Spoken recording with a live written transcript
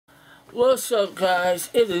What's up, guys?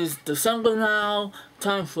 It is December now,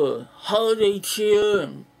 time for holiday cheer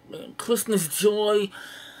and Christmas joy.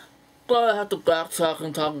 But I have to backtrack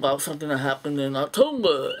and talk about something that happened in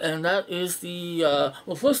October, and that is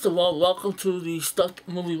well, first of all, welcome to the Stuck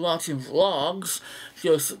Movie Watching Vlogs. If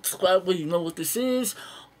you're a subscriber, you know what this is.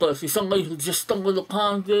 But if you're somebody who just stumbled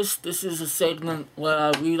upon this is a segment where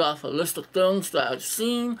I read off a list of films that I've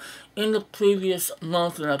seen in the previous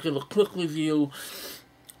month, and I give a quick review.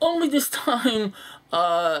 Only this time,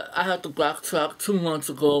 I had to backtrack 2 months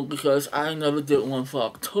ago because I never did one for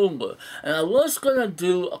October. And I was gonna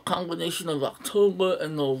do a combination of October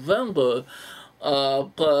and November,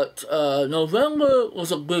 but November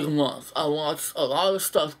was a big month. I watched a lot of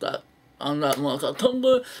stuff on that month.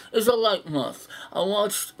 October is a light month. I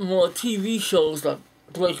watched more TV shows like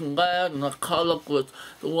Breaking Bad, and I caught up with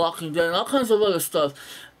The Walking Dead and all kinds of other stuff,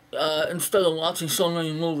 instead of watching so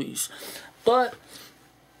many movies. But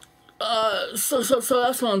so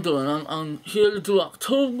that's what I'm doing. I'm here to do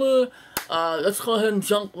October. Let's go ahead and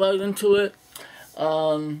jump right into it.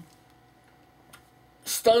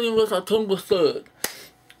 Starting with October 3rd.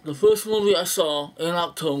 The first movie I saw in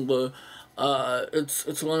October,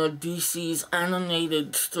 it's one of DC's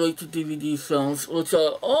animated straight-to-DVD films, which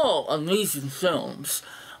are all amazing films.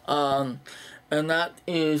 And that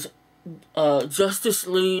is Justice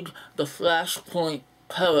League, The Flashpoint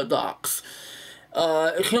Paradox.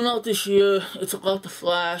 It came out this year. It's about the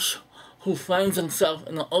Flash, who finds himself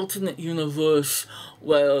in an alternate universe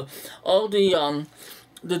where all the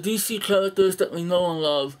DC characters that we know and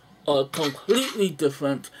love are completely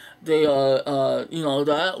different. They are,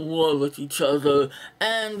 they're at war with each other,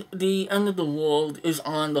 and the end of the world is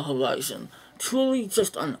on the horizon. Truly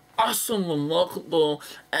just an awesome, remarkable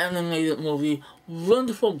animated movie.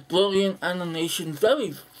 Wonderful, brilliant animation,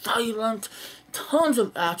 very violent, tons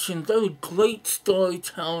of action, very great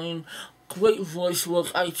storytelling, great voice work.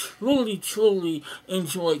 I truly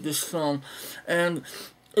enjoyed this film, and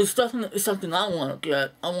it's definitely something I want to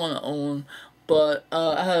get, I want to own, but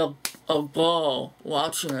I had a ball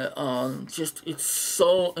watching it. It's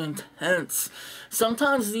so intense.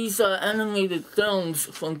 Sometimes these animated films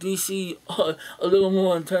from DC are a little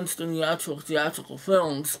more intense than the actual theatrical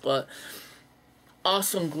films, but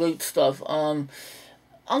awesome, great stuff.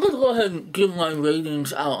 I'm going to go ahead and give my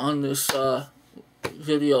ratings out on this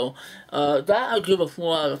video. That I give a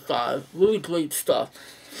 4 out of 5. Really great stuff.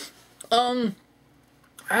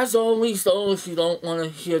 As always, though, if you don't want to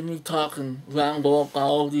hear me talk and ramble about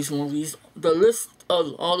all these movies, the list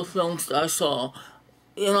of all the films that I saw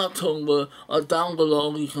in October are down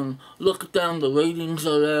below. You can look at them, the ratings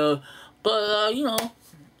are there. But,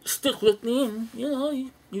 stick with me and,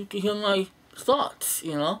 you can hear my thoughts,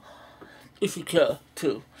 if you care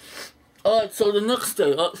to. Alright, so the next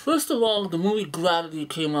day, first of all, the movie Gravity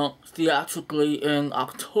came out theatrically in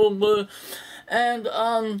October, and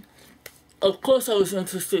of course I was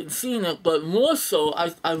interested in seeing it, but more so,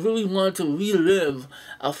 I really wanted to relive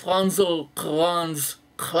Alfonso Cuarón's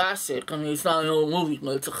classic. I mean, it's not an old movie,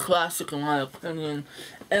 but it's a classic in my opinion,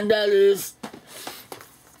 and that is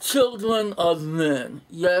Children of Men.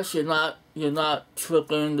 Yes, you're not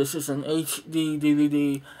tripping. This is an HD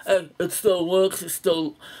DVD. And it still works. It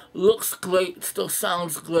still looks great. It still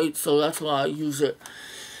sounds great. So that's why I use it.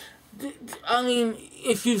 I mean,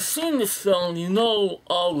 if you've seen this film, you know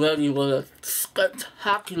already what a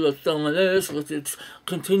spectacular film it is, with its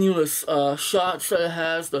continuous shots that it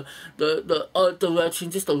has, the art direction,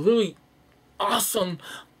 just a really awesome,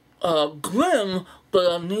 grim but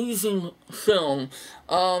amazing film.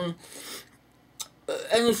 And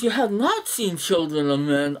if you have not seen Children of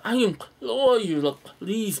Men, I implore you to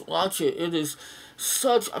please watch it. It is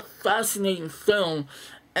such a fascinating film,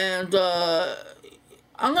 and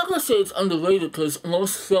I'm not gonna say it's underrated, because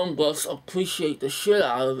most film buffs appreciate the shit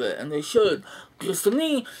out of it, and they should. Because to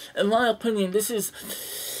me, in my opinion, this is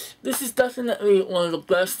definitely one of the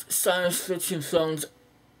best science fiction films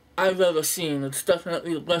I've ever seen. It's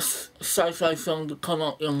definitely the best sci-fi film to come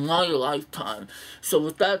out in my lifetime. So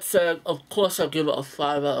with that said, of course I give it a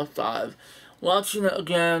 5 out of 5. Watching it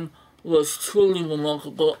again was truly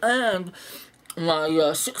remarkable, and my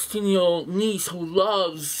 16-year-old niece, who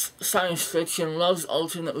loves science fiction, loves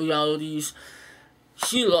alternate realities,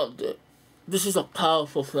 she loved it. This is a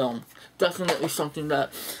powerful film. Definitely something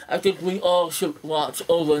that I think we all should watch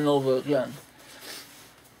over and over again.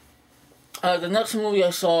 The next movie I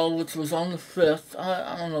saw, which was on the 5th,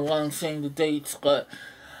 I don't know why I'm saying the dates, but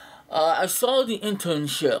I saw The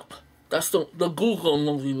Internship. That's the Google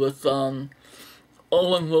movie with Owen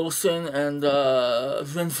Wilson and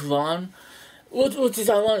Vince Vaughn. Which is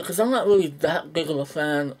ironic, because I'm not really that big of a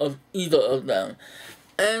fan of either of them.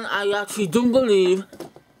 And I actually do believe,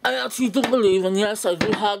 and yes, I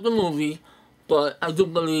do have the movie, but I do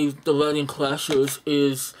believe The Wedding Crashers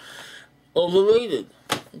is overrated.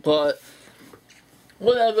 But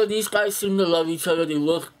whatever, these guys seem to love each other, they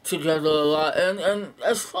work together a lot, and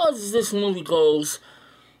as far as this movie goes,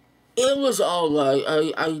 it was alright.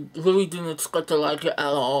 I really didn't expect to like it at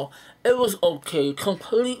all. It was okay,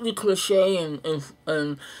 completely cliche, and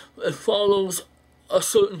it follows a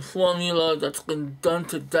certain formula that's been done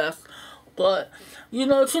to death, but you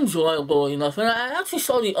know, it's enjoyable enough. And I actually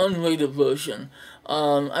saw the unrated version.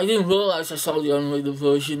 I didn't realize I saw the unrated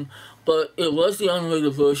version, but it was the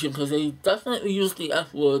unrated version because they definitely used the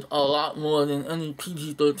F word a lot more than any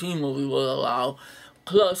PG-13 movie would allow.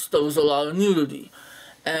 Plus, there was a lot of nudity.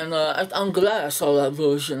 And I'm glad I saw that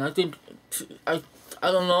version. I think, I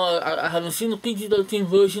don't know, I haven't seen the PG-13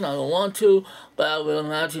 version, I don't want to, but I would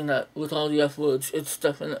imagine that with all the F words, it's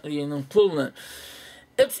definitely an improvement.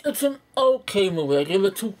 It's an okay movie. I give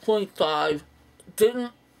it 2.5.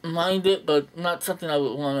 Didn't mind it, but not something I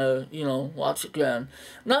would want to, you know, watch again.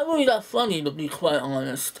 Not really that funny, to be quite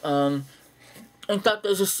honest. In fact,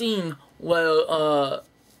 there's a scene where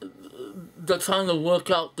they're trying to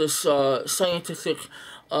work out this scientific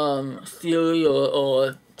theory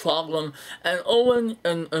or problem, and Owen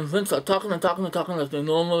and Vince are talking like they're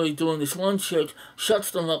normally doing. This one chick shuts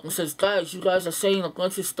them up and says, guys, you guys are saying a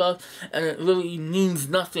bunch of stuff and it really means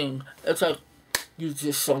nothing. It's like, you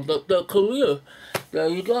just summed up their career. There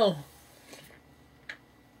you go.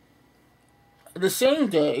 The same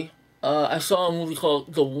day, I saw a movie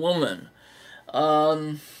called The Woman.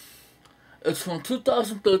 It's from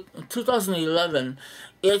 2011.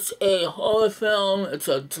 It's a horror film, it's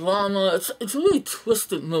a drama, it's a really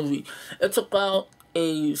twisted movie. It's about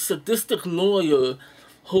a sadistic lawyer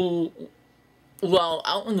who, while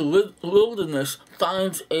out in the wilderness,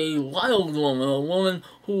 finds a wild woman, a woman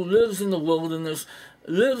who lives in the wilderness,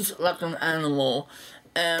 lives like an animal,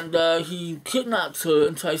 and he kidnaps her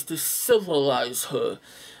and tries to civilize her.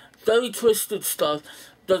 Very twisted stuff.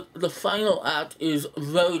 The final act is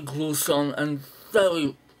very gruesome and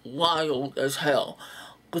very wild as hell.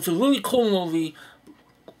 It's a really cool movie,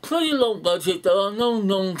 pretty low budget, there are no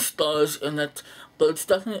known stars in it, but it's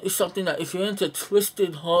definitely something that if you're into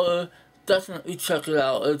twisted horror, definitely check it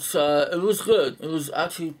out. It was good, it was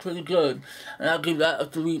actually pretty good, and I'll give that a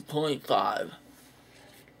 3.5.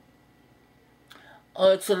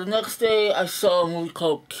 Alright, so the next day I saw a movie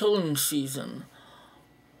called Killing Season.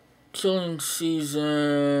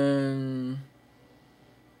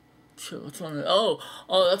 What's one? Oh,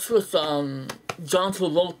 that's with John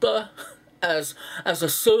Travolta as a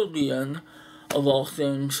Serbian of all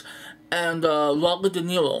things, and Robert De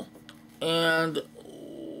Niro. And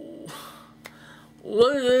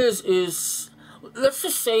what it is let's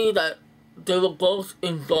just say that they were both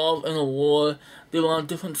involved in a war. They were on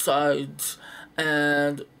different sides,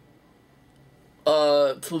 and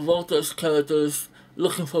Travolta's character's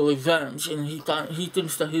looking for revenge, and he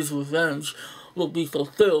thinks that his revenge will be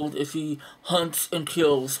fulfilled if he hunts and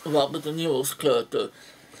kills Robert De Niro's character.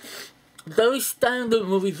 Very standard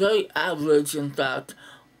movie, very average in fact,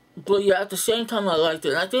 but yeah, at the same time I liked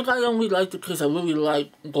it. And I think I only liked it because I really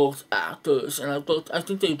like both actors, and I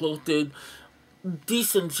think they both did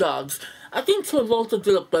decent jobs. I think Travolta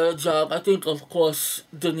did a better job. I think, of course,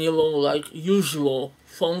 De Niro, like usual,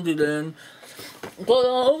 phoned it in. But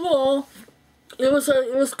overall, it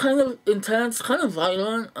was kind of intense, kind of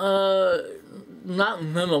violent, not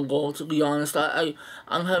memorable, to be honest.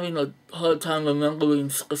 I'm having a hard time remembering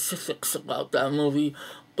specifics about that movie,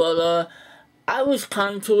 but I was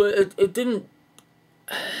kind to it.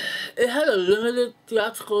 It had a limited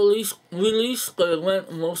theatrical release, but it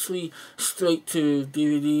went mostly straight to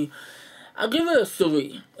DVD. I'll give it a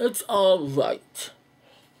 3. It's alright.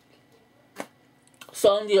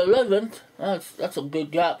 So on the 11th, that's a big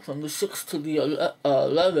gap from the 6th to the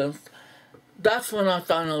 11th, that's when I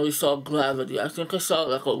finally saw Gravity. I think I saw it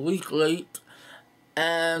like a week late,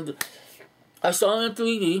 and I saw it in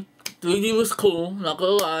 3D. 3D was cool, not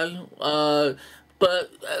gonna lie. But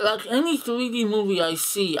like any 3D movie I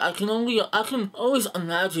see, I can always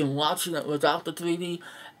imagine watching it without the 3D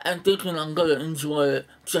and thinking I'm gonna enjoy it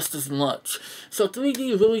just as much. So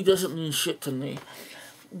 3D really doesn't mean shit to me.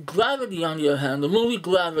 Gravity, on the other hand, the movie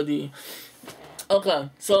Gravity. Okay,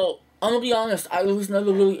 so I'm gonna be honest, I was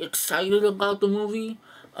never really excited about the movie.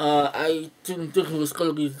 I didn't think it was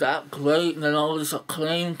gonna be that great, and then all this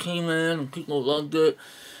acclaim came in and people loved it.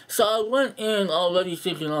 So I went in already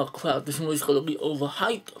thinking, oh crap, this movie's gonna be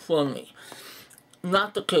overhyped for me.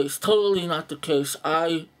 Not the case, totally not the case.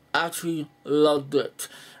 I actually loved it.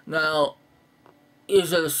 Now,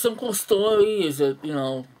 Is it a simple story? Is it, you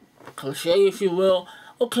know, cliche, if you will?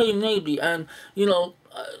 Okay, maybe. And, you know,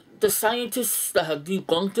 the scientists that have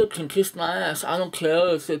debunked it can kiss my ass. I don't care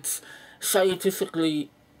if it's scientifically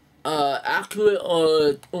accurate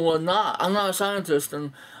or not. I'm not a scientist,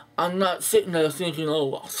 and I'm not sitting there thinking, oh,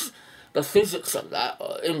 well, the physics of that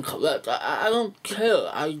are incorrect. I don't care.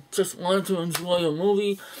 I just wanted to enjoy a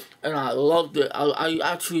movie, and I loved it. I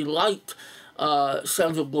actually liked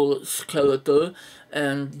Sandra Bullock's character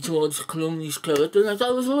and George Clooney's character, and I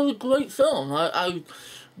thought it was a really great film.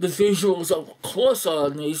 The visuals, of course, are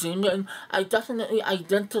amazing, and I definitely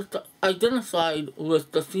identified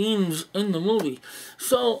with the themes in the movie.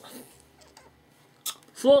 So,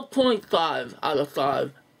 4.5 out of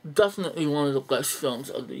 5. Definitely one of the best films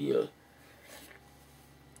of the year.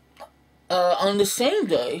 On the same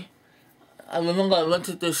day, I remember I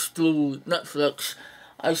rented this through Netflix.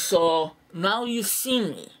 I saw Now You've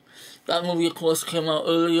Seen Me. That movie, of course, came out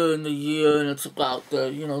earlier in the year, and it's about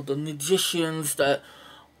the magicians that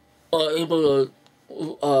are able to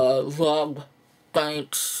rob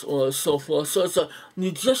banks or so forth. So it's a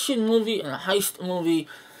magician movie and a heist movie.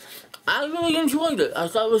 I really enjoyed it. I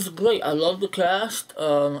thought it was great. I love the cast.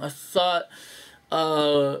 I thought,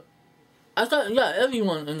 yeah,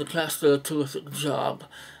 everyone in the cast did a terrific job.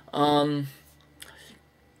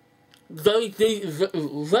 Very,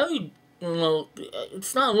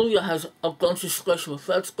 it's not a movie that has a bunch of special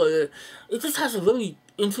effects, but it just has a really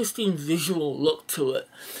interesting visual look to it.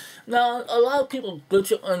 Now, a lot of people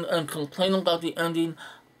bitch and complain about the ending.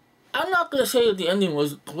 I'm not going to say that the ending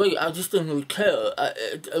was great. I just didn't really care.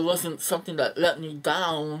 It wasn't something that let me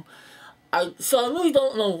down. So I really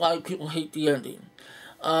don't know why people hate the ending.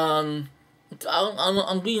 I'm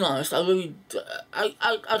being honest. I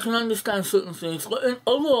can understand certain things, but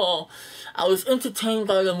overall, I was entertained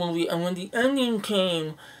by the movie, and when the ending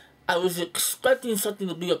came, I was expecting something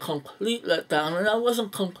to be a complete letdown, and I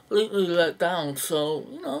wasn't completely let down.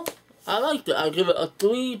 So, I liked it. I give it a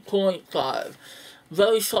 3.5.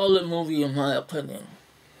 Very solid movie in my opinion.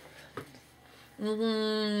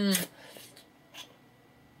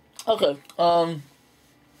 Okay.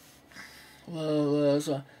 Where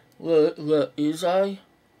is I?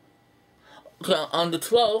 Okay, on the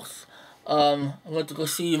 12th, I went to go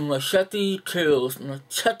see Machete Kills.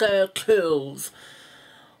 Machete Kills.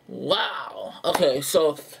 Wow. Okay,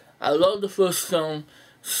 so I love the first film.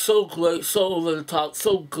 So great, so over the top,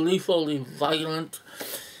 so gleefully violent.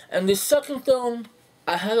 And the second film,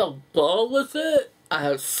 I had a ball with it. I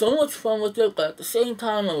had so much fun with it, but at the same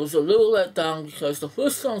time, I was a little let down because the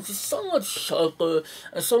first film was just so much sharper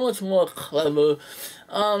and so much more clever.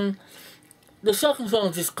 The second film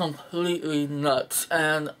is just completely nuts,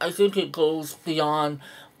 and I think it goes beyond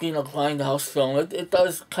being a grindhouse film. It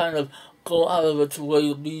does kind of go out of its way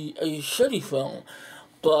to be a shitty film,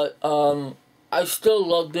 but I still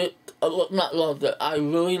loved it. Not loved it. I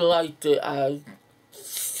really liked it. I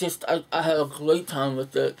had a great time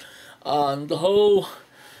with it. The whole,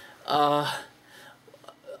 I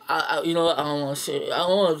don't want to say it. I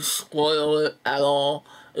don't want to spoil it at all.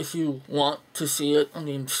 If you want to see it, I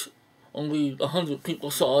mean, only 100 people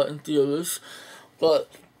saw it in theaters, but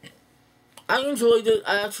I enjoyed it.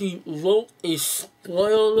 I actually wrote a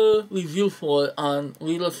spoiler review for it on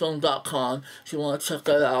readerfilm.com if you want to check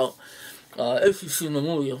that out. If you've seen the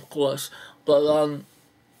movie, of course. But,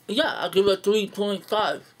 yeah, I give it a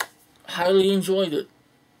 3.5. Highly enjoyed it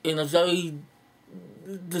in a very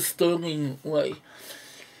disturbing way.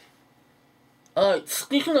 Alright,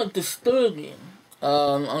 speaking of disturbing,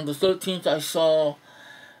 on the 13th I saw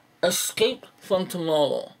Escape from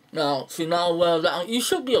Tomorrow. Now, if you're not aware of that, you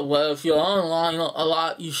should be aware. If you're online a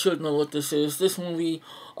lot, you should know what this is. This movie,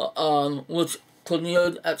 which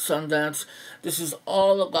premiered at Sundance, this is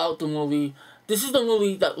all about the movie. This is the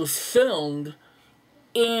movie that was filmed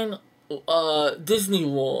in Disney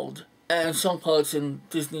World and some parts in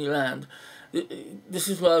Disneyland. This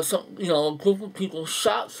is where a group of people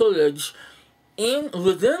shot footage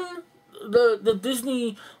within the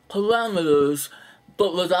Disney parameters,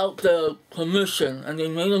 but without their permission, and they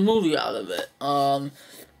made a movie out of it. Now,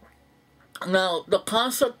 the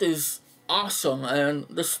concept is awesome, and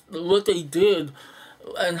what they did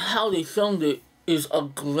and how they filmed it is a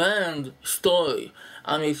grand story.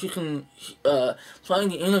 I mean, if you can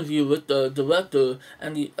find the interview with the director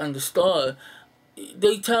and the star,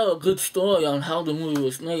 they tell a good story on how the movie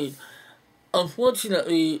was made.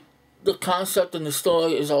 Unfortunately, the concept and the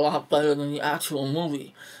story is a lot better than the actual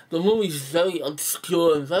movie. The movie's very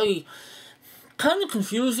obscure and very kind of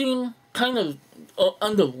confusing, kind of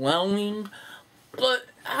underwhelming, but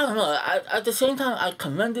I don't know. At the same time, I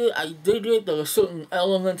commend it. I dig it. There were certain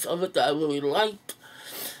elements of it that I really liked.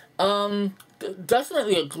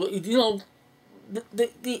 Definitely a great, you know,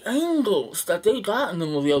 the angles that they got in the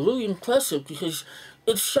movie are really impressive because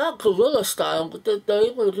it's shot guerrilla style, but they're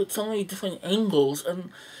able to get so many different angles,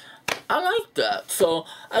 and I like that. So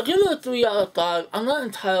I give it a 3 out of 5. I'm not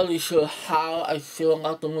entirely sure how I feel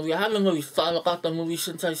about the movie. I haven't really thought about the movie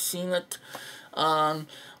since I've seen it,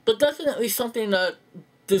 but definitely something that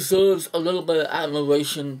deserves a little bit of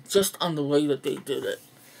admiration just on the way that they did it.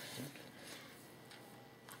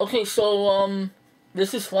 Okay, so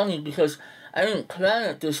this is funny because I didn't plan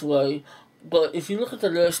it this way, but if you look at the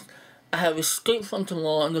list, I have Escape from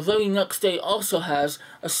Tomorrow, and the very next day also has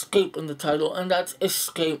Escape in the title, and that's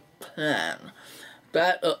Escape Plan.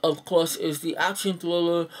 That, of course, is the action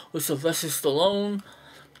thriller with Sylvester Stallone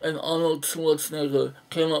and Arnold Schwarzenegger.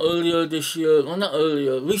 Came out earlier this year, well, not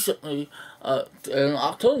earlier, recently, in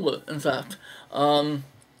October, in fact. And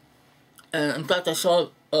in fact, I saw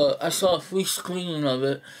a free screening of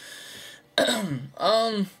it.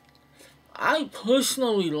 I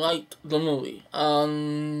personally liked the movie.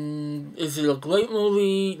 Is it a great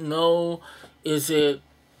movie? No. Is it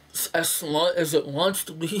as smart as it wants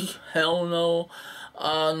to be? Hell no.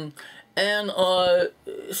 And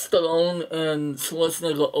Stallone and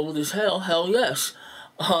Schwarzenegger old as hell? Hell yes.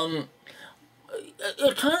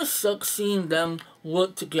 It kind of sucks seeing them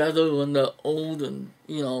work together when they're old and,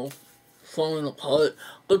 you know, falling apart,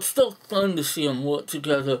 but still fun to see them work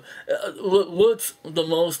together. What works the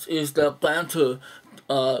most is their banter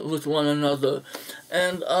with one another,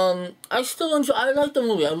 and I still enjoy. I like the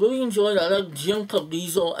movie. I really enjoyed it. I like Jim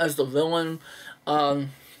Caviezel as the villain. I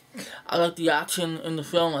like the action in the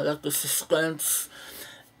film. I like the suspense.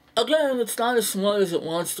 Again, it's not as smart as it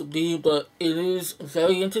wants to be, but it is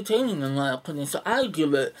very entertaining in my opinion. So I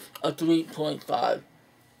give it a 3.5.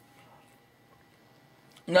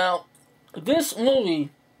 Now, this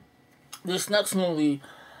next movie,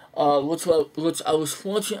 which I was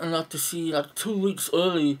fortunate enough to see like 2 weeks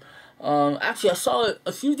early. Actually, I saw it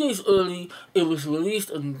a few days early. It was released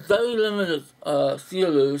in very limited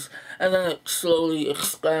theaters, and then it slowly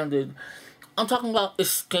expanded. I'm talking about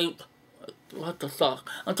Escape. What the fuck?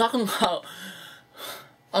 I'm talking about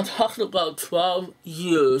 12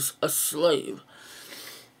 Years a Slave.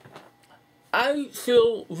 I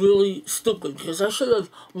feel really stupid because I should have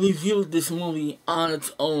reviewed this movie on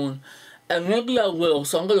its own, and maybe I will,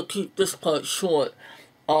 so I'm going to keep this part short.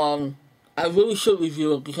 I really should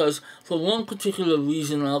review it because for one particular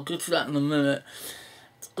reason, and I'll get to that in a minute,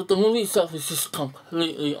 but the movie itself is just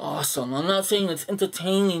completely awesome. I'm not saying it's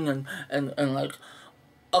entertaining and like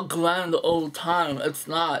a grand old time. It's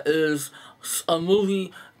not. It is a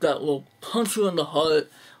movie that will punch you in the heart,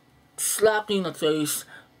 slap you in the face,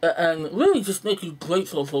 and really just make you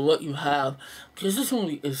grateful for what you have. Because this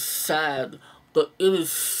movie is sad, but it is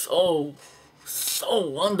so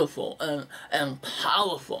wonderful and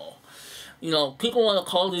powerful. You know, people want to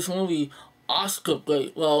call this movie Oscar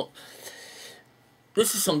bait. Well,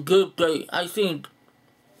 this is some good bait. I think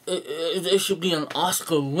it should be an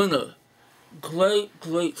Oscar winner. Great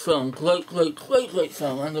film. Great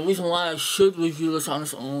film. And the reason why I should review this on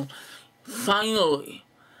its own, finally,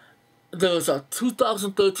 there's a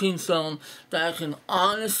 2013 film that I can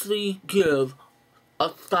honestly give a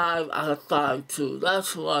 5 out of 5 to.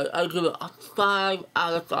 That's right, I give it a 5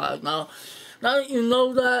 out of 5. Now that you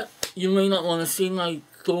know that, you may not want to see my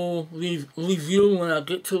full review when I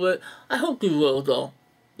get to it. I hope you will, though.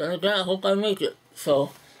 Then again, I hope I make it.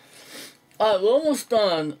 So, alright, we're almost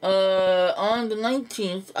done. On the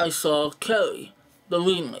 19th, I saw Carrie, the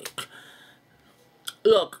remake.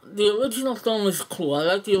 Look, the original film is cool. I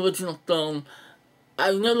like the original film.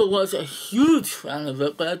 I never was a huge fan of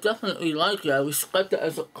it, but I definitely like it. I respect it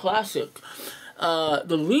as a classic.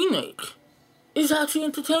 The remake is actually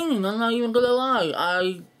entertaining. I'm not even gonna lie.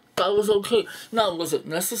 I thought it was okay. Now, was it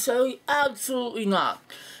necessary? Absolutely not.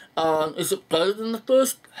 Is it better than the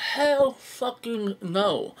first? Hell fucking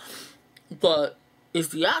no. But is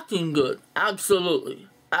the acting good? Absolutely.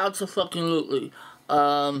 Absolutely.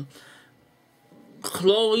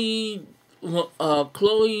 Chloe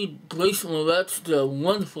Grace Moretz did a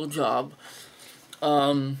wonderful job.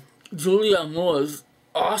 Julia Moore is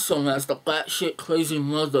awesome as the batshit crazy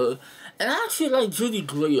mother. And I actually like Judy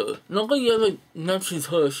Greer. Nobody ever mentions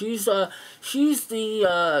her. She's the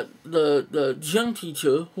gym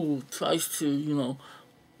teacher who tries to, you know,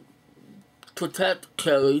 protect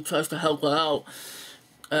Carrie, tries to help her out.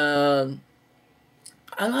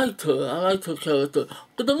 I liked her character.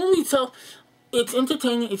 But the movie itself, it's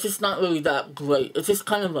entertaining, it's just not really that great. It's just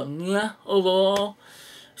kind of a meh overall.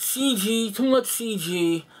 CG, too much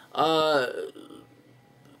CG.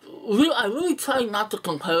 I really try not to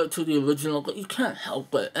compare it to the original, but you can't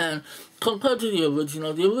help it. And compared to the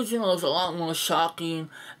original is a lot more shocking,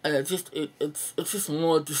 and it's just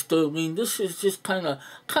more disturbing. This is just kind of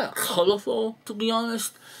colorful, to be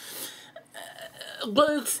honest.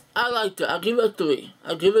 But I liked it. I give it a 3.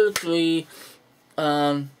 I give it a 3.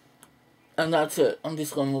 And that's it. I'm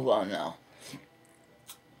just gonna move on now.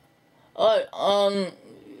 Alright,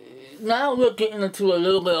 now we're getting into a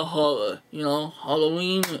little bit of horror. You know,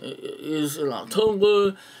 Halloween is in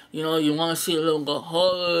October. You know, you want to see a little bit of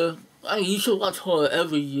horror. I mean, you should watch horror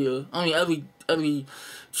every year. I mean, every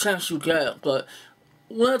chance you get. But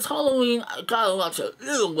when it's Halloween, I gotta watch a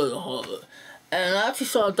little bit of horror. And I actually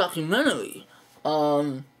saw a documentary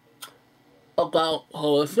about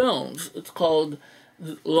horror films. It's called,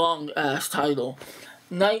 long ass title,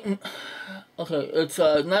 it's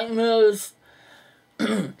Nightmares.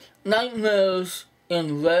 Nightmares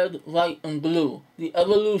in Red, White, and Blue: The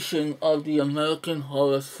Evolution of the American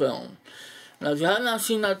Horror Film. Now, if you have not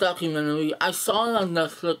seen that documentary, I saw it on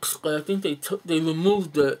Netflix, but I think they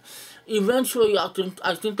removed it. Eventually, I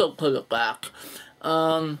think they'll put it back.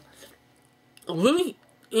 Really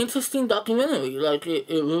interesting documentary. Like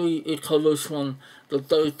it covers from the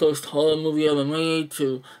 31st horror movie ever made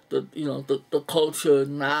to the culture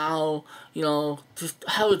now. You know, just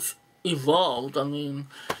how it's evolved. I mean,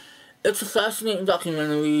 it's a fascinating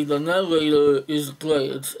documentary. The narrator is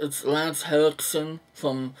great. It's Lance Henriksen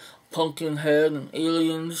from Pumpkinhead and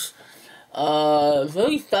Aliens.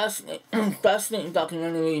 Very fascinating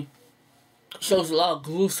documentary. Shows a lot of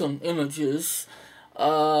gruesome images.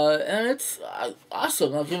 And it's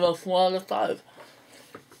awesome. I'll give it a 4 out of 5.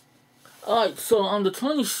 Alright, so on the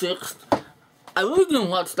 26th, I really didn't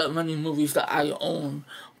watch that many movies that I own.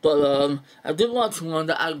 But I did watch one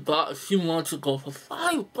that I bought a few months ago for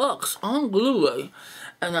 $5 on Blu-ray,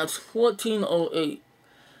 and that's 1408.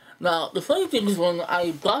 Now, the funny thing is, when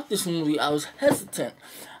I bought this movie, I was hesitant.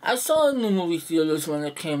 I saw it in the movie theaters when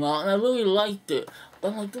it came out, and I really liked it. But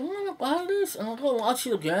I'm like, do I want to buy this? And I'm going to watch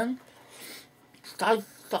it again? $5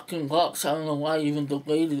 fucking bucks. I don't know why I even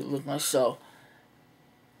debated it with myself.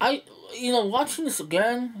 Watching this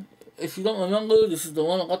again, if you don't remember, this is the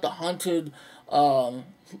one that got the haunted,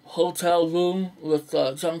 hotel room with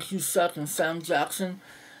John Cusack and Sam Jackson.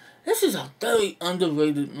 This is a very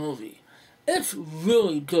underrated movie. It's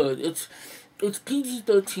really good. It's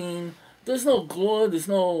PG-13. There's no gore. There's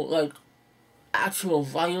no actual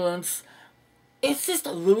violence. It's just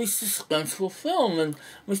a really suspenseful film, and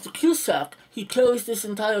Mr. Cusack, he carries this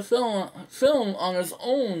entire film on his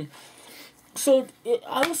own. So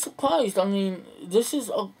I was surprised. I mean, this is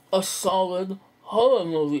a solid horror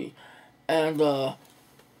movie, and what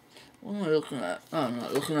am I looking at? I'm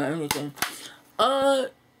not looking at anything.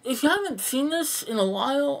 If you haven't seen this in a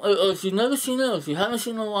while, or if you've never seen it, or if you haven't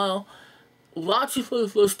seen it in a while, watch it for the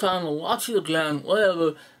first time, or watch it again,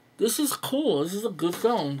 whatever. This is cool. This is a good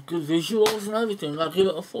film. Good visuals and everything. I'll give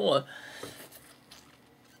it a 4.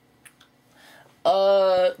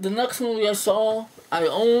 The next movie I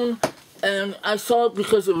own, and I saw it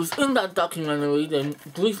because it was in that documentary. They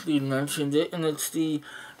briefly mentioned it, and it's the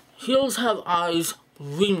Hills Have Eyes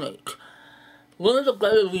remake. One of the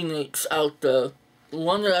better remakes out there.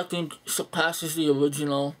 One that I think surpasses the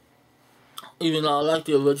original, even though I like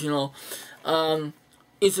the original.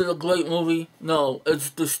 Is it a great movie? No. It's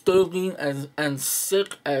disturbing and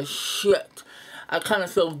sick as shit. I kind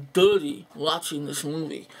of felt dirty watching this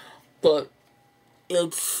movie. But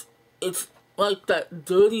it's like that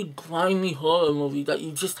dirty, grimy horror movie that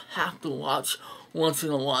you just have to watch once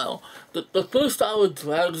in a while. The first hour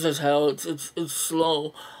drags as hell. It's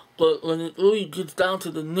slow. But when it really gets down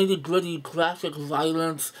to the nitty-gritty graphic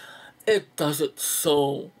violence, it does it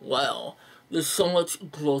so well. There's so much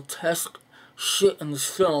grotesque shit in this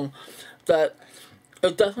film that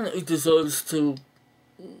it definitely deserves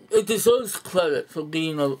credit for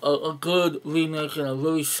being a good remake and a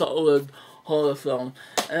really solid horror film.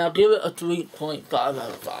 And I'll give it a 3.5 out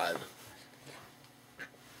of 5.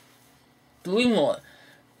 3 more.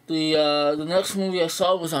 The next movie I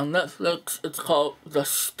saw was on Netflix. It's called The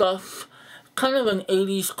Stuff. Kind of an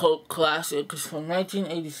 80s cult classic. It's from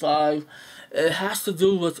 1985. It has to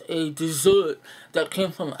do with a dessert that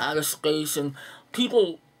came from outer space, and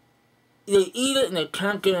people, they eat it and they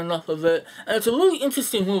can't get enough of it. And it's a really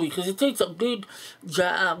interesting movie because it takes a big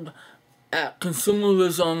jab at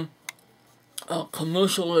consumerism,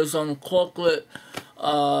 commercialism, corporate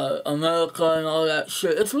America and all that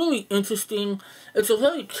shit. It's really interesting. It's a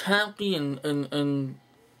very campy and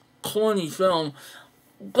corny film,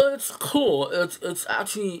 but it's cool. It's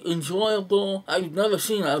actually enjoyable. I've never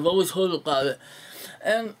seen it. I've always heard about it.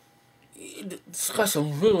 And it's got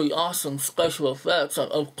some really awesome special effects.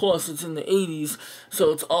 Of course, it's in the 80s,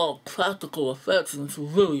 so it's all practical effects, and it's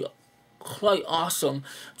really quite awesome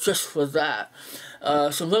just for that.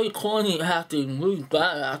 Some very corny acting, really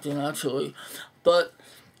bad acting actually, but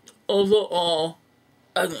overall,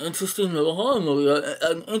 an interesting little horror movie,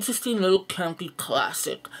 an interesting little campy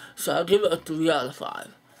classic. So I'll give it a 3 out of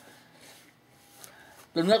 5.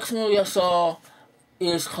 The next movie I saw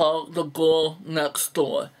is called The Girl Next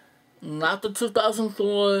Door. Not the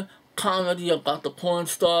 2004 comedy about the porn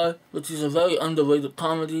star, which is a very underrated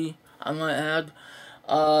comedy, I might add.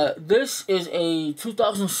 This is a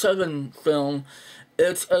 2007 film.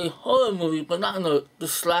 It's a horror movie, but not in the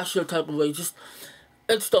slasher type of way. Just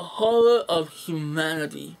it's the horror of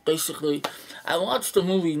humanity, basically. I watched the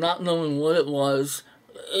movie not knowing what it was.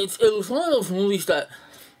 It was one of those movies that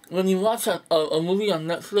when you watch a movie on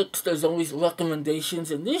Netflix, there's always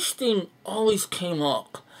recommendations, and this thing always came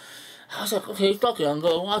up. I was like, okay, fuck it, I'm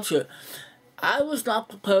gonna watch it. I was not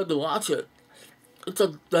prepared to watch it. It's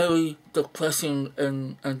a very depressing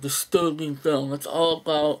and disturbing film. It's all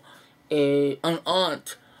about an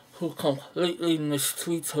aunt who completely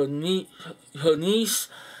mistreats her niece,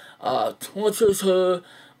 tortures her,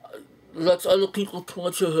 lets other people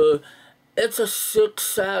torture her. It's a sick,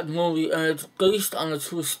 sad movie, and it's based on a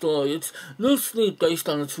true story. It's loosely based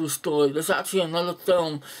on a true story. There's actually another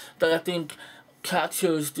film that I think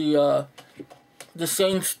captures the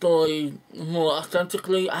same story more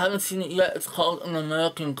authentically. I haven't seen it yet. It's called An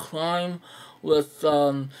American Crime with,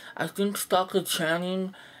 I think, Stockard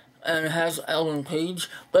Channing, and it has Ellen Page.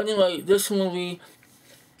 But anyway, this movie,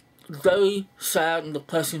 very sad and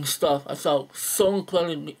depressing stuff. I felt so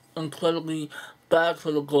incredibly bad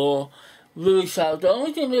for the girl. Really sad. The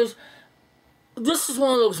only thing is, this is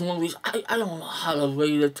one of those movies, I don't know how to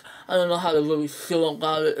rate it. I don't know how to really feel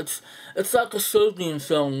about it. It's like a Serbian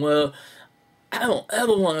film where I don't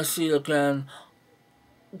ever want to see it again.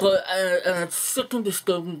 But, and it's sick and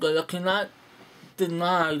disturbing, but I cannot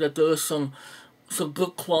deny that there is some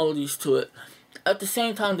good qualities to it. At the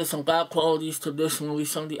same time, there's some bad qualities to this movie.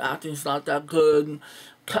 Some of the acting's not that good.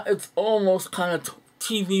 It's almost kind of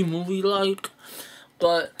TV movie-like.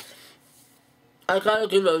 But I gotta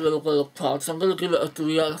give it a little bit of props. I'm gonna give it a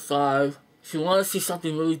 3 out of 5. If you want to see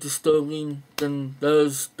something really disturbing, then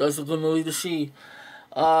there's a good movie to see.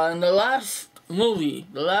 And the last movie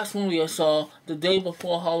I saw the day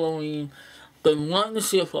before Halloween, been wanting to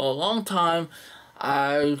see it for a long time.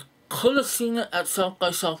 I could have seen it at South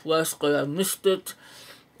by Southwest, but I missed it.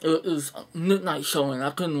 It was a midnight showing. I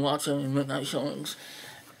couldn't watch any midnight showings.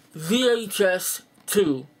 VHS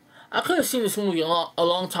 2. I could have seen this movie a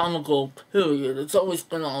long time ago, period. It's always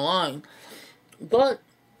been online. But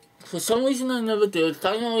for some reason I never did.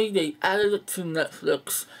 Finally, they added it to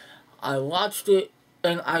Netflix. I watched it,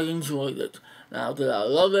 and I enjoyed it. Now, did I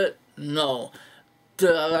love it? No.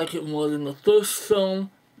 Did I like it more than the first film?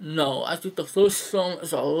 No. I think the first film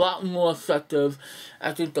is a lot more effective.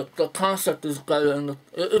 I think the concept is better,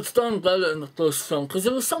 it's done better in the first film, because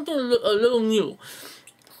it was something a little new.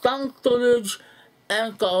 Found footage,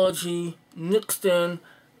 anthology, mixed in.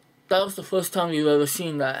 That was the first time you've ever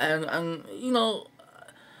seen that. And you know,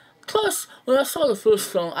 plus, when I saw the first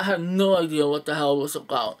film, I had no idea what the hell it was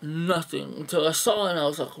about. Nothing. Until I saw it and I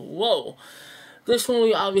was like, whoa. This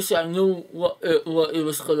movie, obviously, I knew what it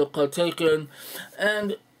was going to partake in.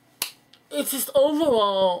 And it's just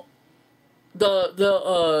overall,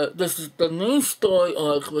 the main story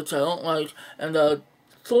arc, which I don't like, and the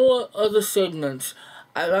 4 other segments,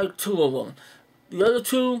 I like 2 of them. The other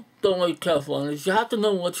 2, don't really care for. And you have to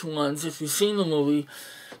know which ones, if you've seen the movie.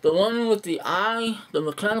 The one with the eye, the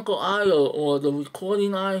mechanical eye, or the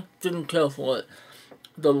recording eye, didn't care for it.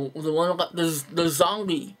 The one about the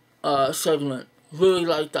zombie segment, really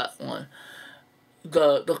liked that one.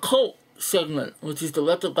 The cult segment, which is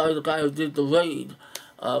directed by the guy who did The Raid,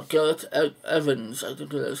 Gareth Evans, I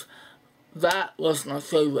think it is. That was my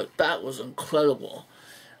favorite. That was incredible.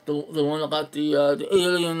 The one about the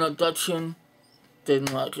alien abduction,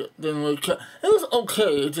 didn't like it. Didn't really care. It was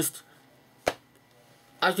okay. It just,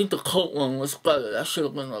 I think the cult one was better. That should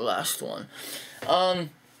have been the last one.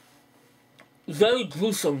 Very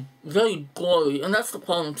gruesome, very gory, and that's the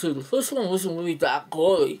problem too. The first one wasn't really that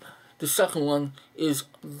gory. The second one is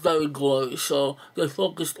very gory, so they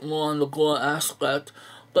focused more on the gore aspect.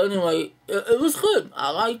 But anyway, it was good.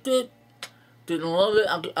 I liked it. Didn't love it.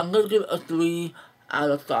 I'm gonna give it a 3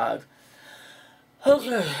 out of 5.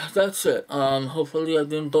 Okay, that's it. Hopefully I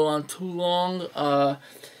didn't go on too long.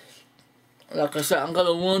 Like I said, I'm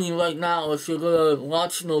gonna warn you right now, if you're gonna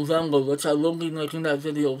watch November, which I will be making that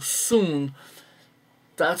video soon,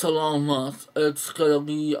 that's a long month. It's gonna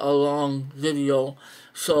be a long video.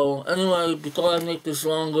 So anyway, before I make this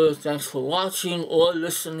longer, thanks for watching or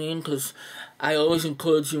listening, because I always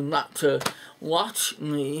encourage you not to watch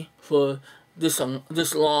me for this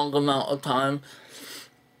long amount of time.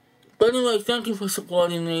 But anyway, thank you for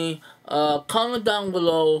supporting me. Comment down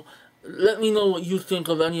below. Let me know what you think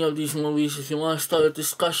of any of these movies. If you want to start a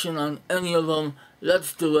discussion on any of them,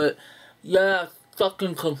 let's do it. Yeah,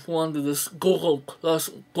 fucking conform to this Google Plus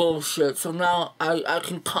bullshit. So now I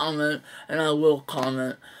can comment, and I will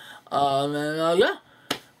comment. Yeah.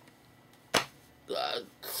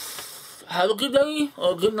 Have a good day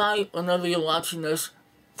or good night whenever you're watching this.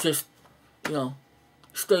 Just,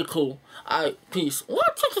 stay cool. Alright, peace.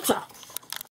 What?